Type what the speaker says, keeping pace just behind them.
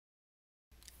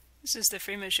This is the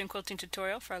free motion quilting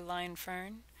tutorial for Line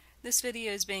Fern. This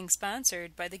video is being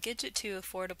sponsored by the Gidget 2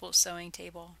 Affordable Sewing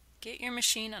Table. Get your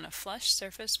machine on a flush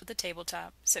surface with a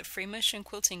tabletop so free motion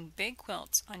quilting big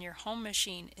quilts on your home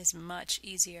machine is much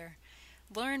easier.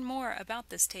 Learn more about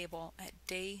this table at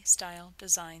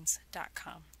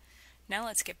daystyledesigns.com. Now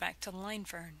let's get back to Line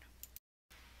Fern.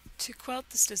 To quilt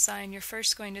this design, you're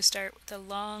first going to start with a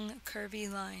long curvy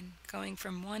line going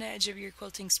from one edge of your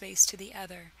quilting space to the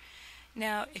other.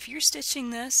 Now, if you're stitching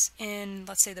this in,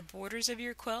 let's say, the borders of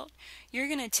your quilt, you're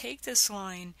going to take this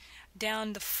line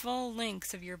down the full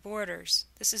length of your borders.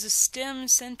 This is a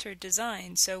stem-centered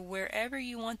design, so wherever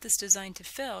you want this design to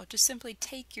fill, just simply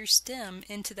take your stem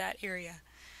into that area.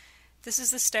 This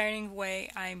is the starting way.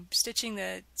 I'm stitching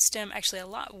the stem actually a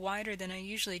lot wider than I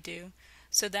usually do,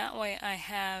 so that way I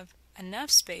have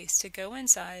enough space to go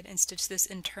inside and stitch this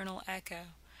internal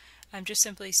echo. I'm just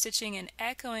simply stitching and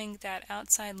echoing that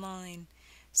outside line,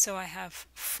 so I have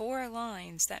 4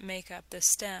 lines that make up the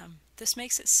stem. This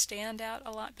makes it stand out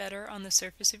a lot better on the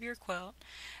surface of your quilt,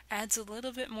 adds a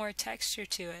little bit more texture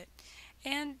to it,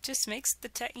 and just makes the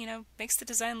makes the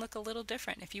design look a little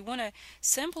different. If you want a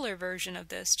simpler version of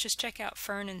this, just check out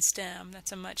Fern and Stem.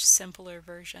 That's a much simpler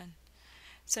version.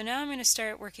 So now I'm going to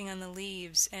start working on the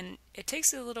leaves, and it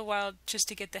takes a little while just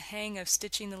to get the hang of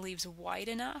stitching the leaves wide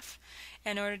enough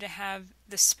in order to have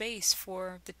the space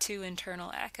for the 2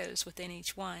 internal echoes within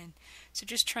each one. So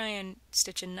just try and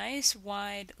stitch a nice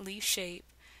wide leaf shape,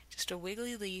 just a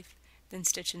wiggly leaf, then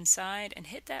stitch inside and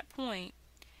hit that point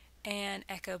and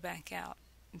echo back out.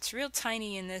 It's real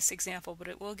tiny in this example, but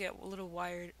it will get a little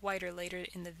wider later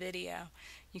in the video.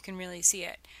 You can really see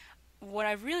it. What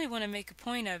I really want to make a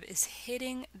point of is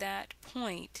hitting that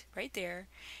point right there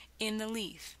in the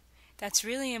leaf. That's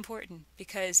really important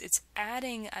because it's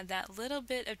adding that little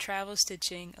bit of travel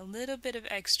stitching, a little bit of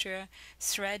extra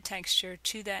thread texture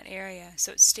to that area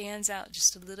so it stands out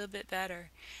just a little bit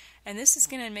better. And this is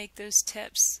going to make those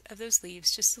tips of those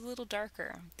leaves just a little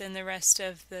darker than the rest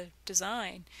of the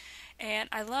design. And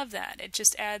I love that. It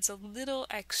just adds a little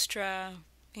extra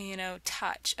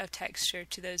touch of texture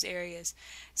to those areas.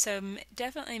 So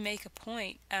definitely make a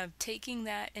point of taking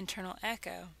that internal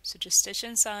echo. So just stitch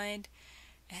inside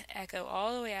and echo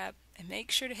all the way up and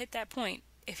make sure to hit that point.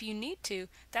 If you need to,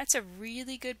 that's a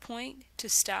really good point to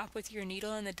stop with your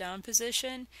needle in the down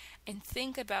position and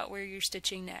think about where you're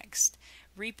stitching next.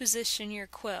 Reposition your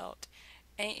quilt.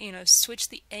 Switch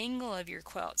the angle of your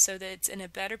quilt so that it's in a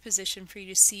better position for you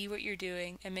to see what you're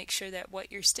doing and make sure that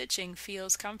what you're stitching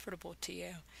feels comfortable to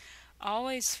you.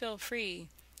 Always feel free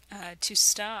to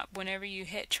stop whenever you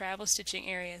hit travel stitching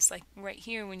areas, like right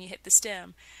here when you hit the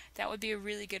stem. That would be a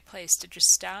really good place to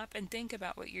just stop and think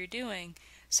about what you're doing,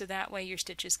 so that way your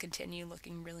stitches continue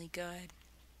looking really good.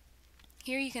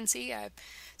 Here you can see I've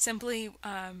simply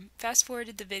fast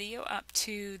forwarded the video up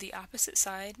to the opposite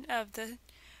side of this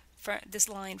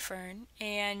line fern,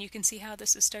 and you can see how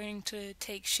this is starting to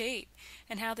take shape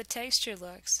and how the texture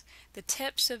looks. The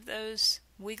tips of those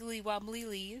wiggly wobbly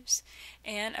leaves,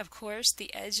 and of course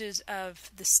the edges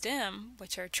of the stem,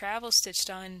 which are travel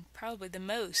stitched on probably the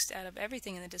most out of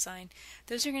everything in the design,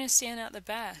 those are going to stand out the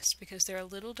best because they're a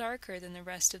little darker than the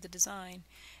rest of the design,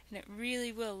 and it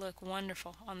really will look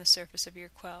wonderful on the surface of your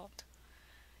quilt.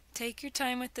 Take your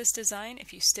time with this design.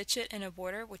 If you stitch it in a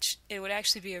border, which it would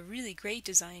actually be a really great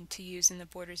design to use in the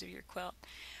borders of your quilt.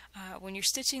 When you're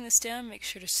stitching the stem, make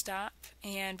sure to stop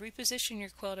and reposition your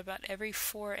quilt about every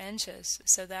 4 inches,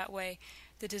 so that way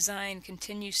the design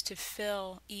continues to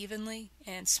fill evenly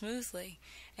and smoothly,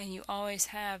 and you always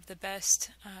have the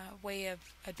best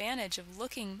advantage of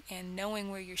looking and knowing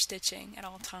where you're stitching at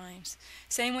all times.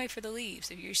 Same way for the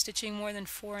leaves. If you're stitching more than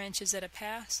 4 inches at a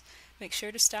pass, make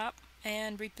sure to stop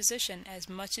and reposition as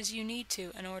much as you need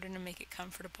to in order to make it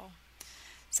comfortable.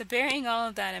 So bearing all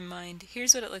of that in mind,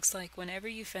 here's what it looks like whenever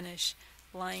you finish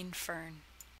Line Fern.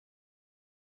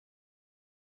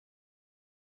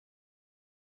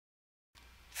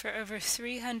 For over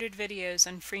 300 videos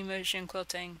on free motion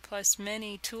quilting, plus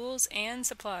many tools and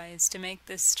supplies to make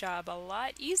this job a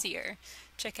lot easier,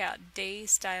 check out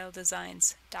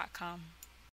daystyledesigns.com.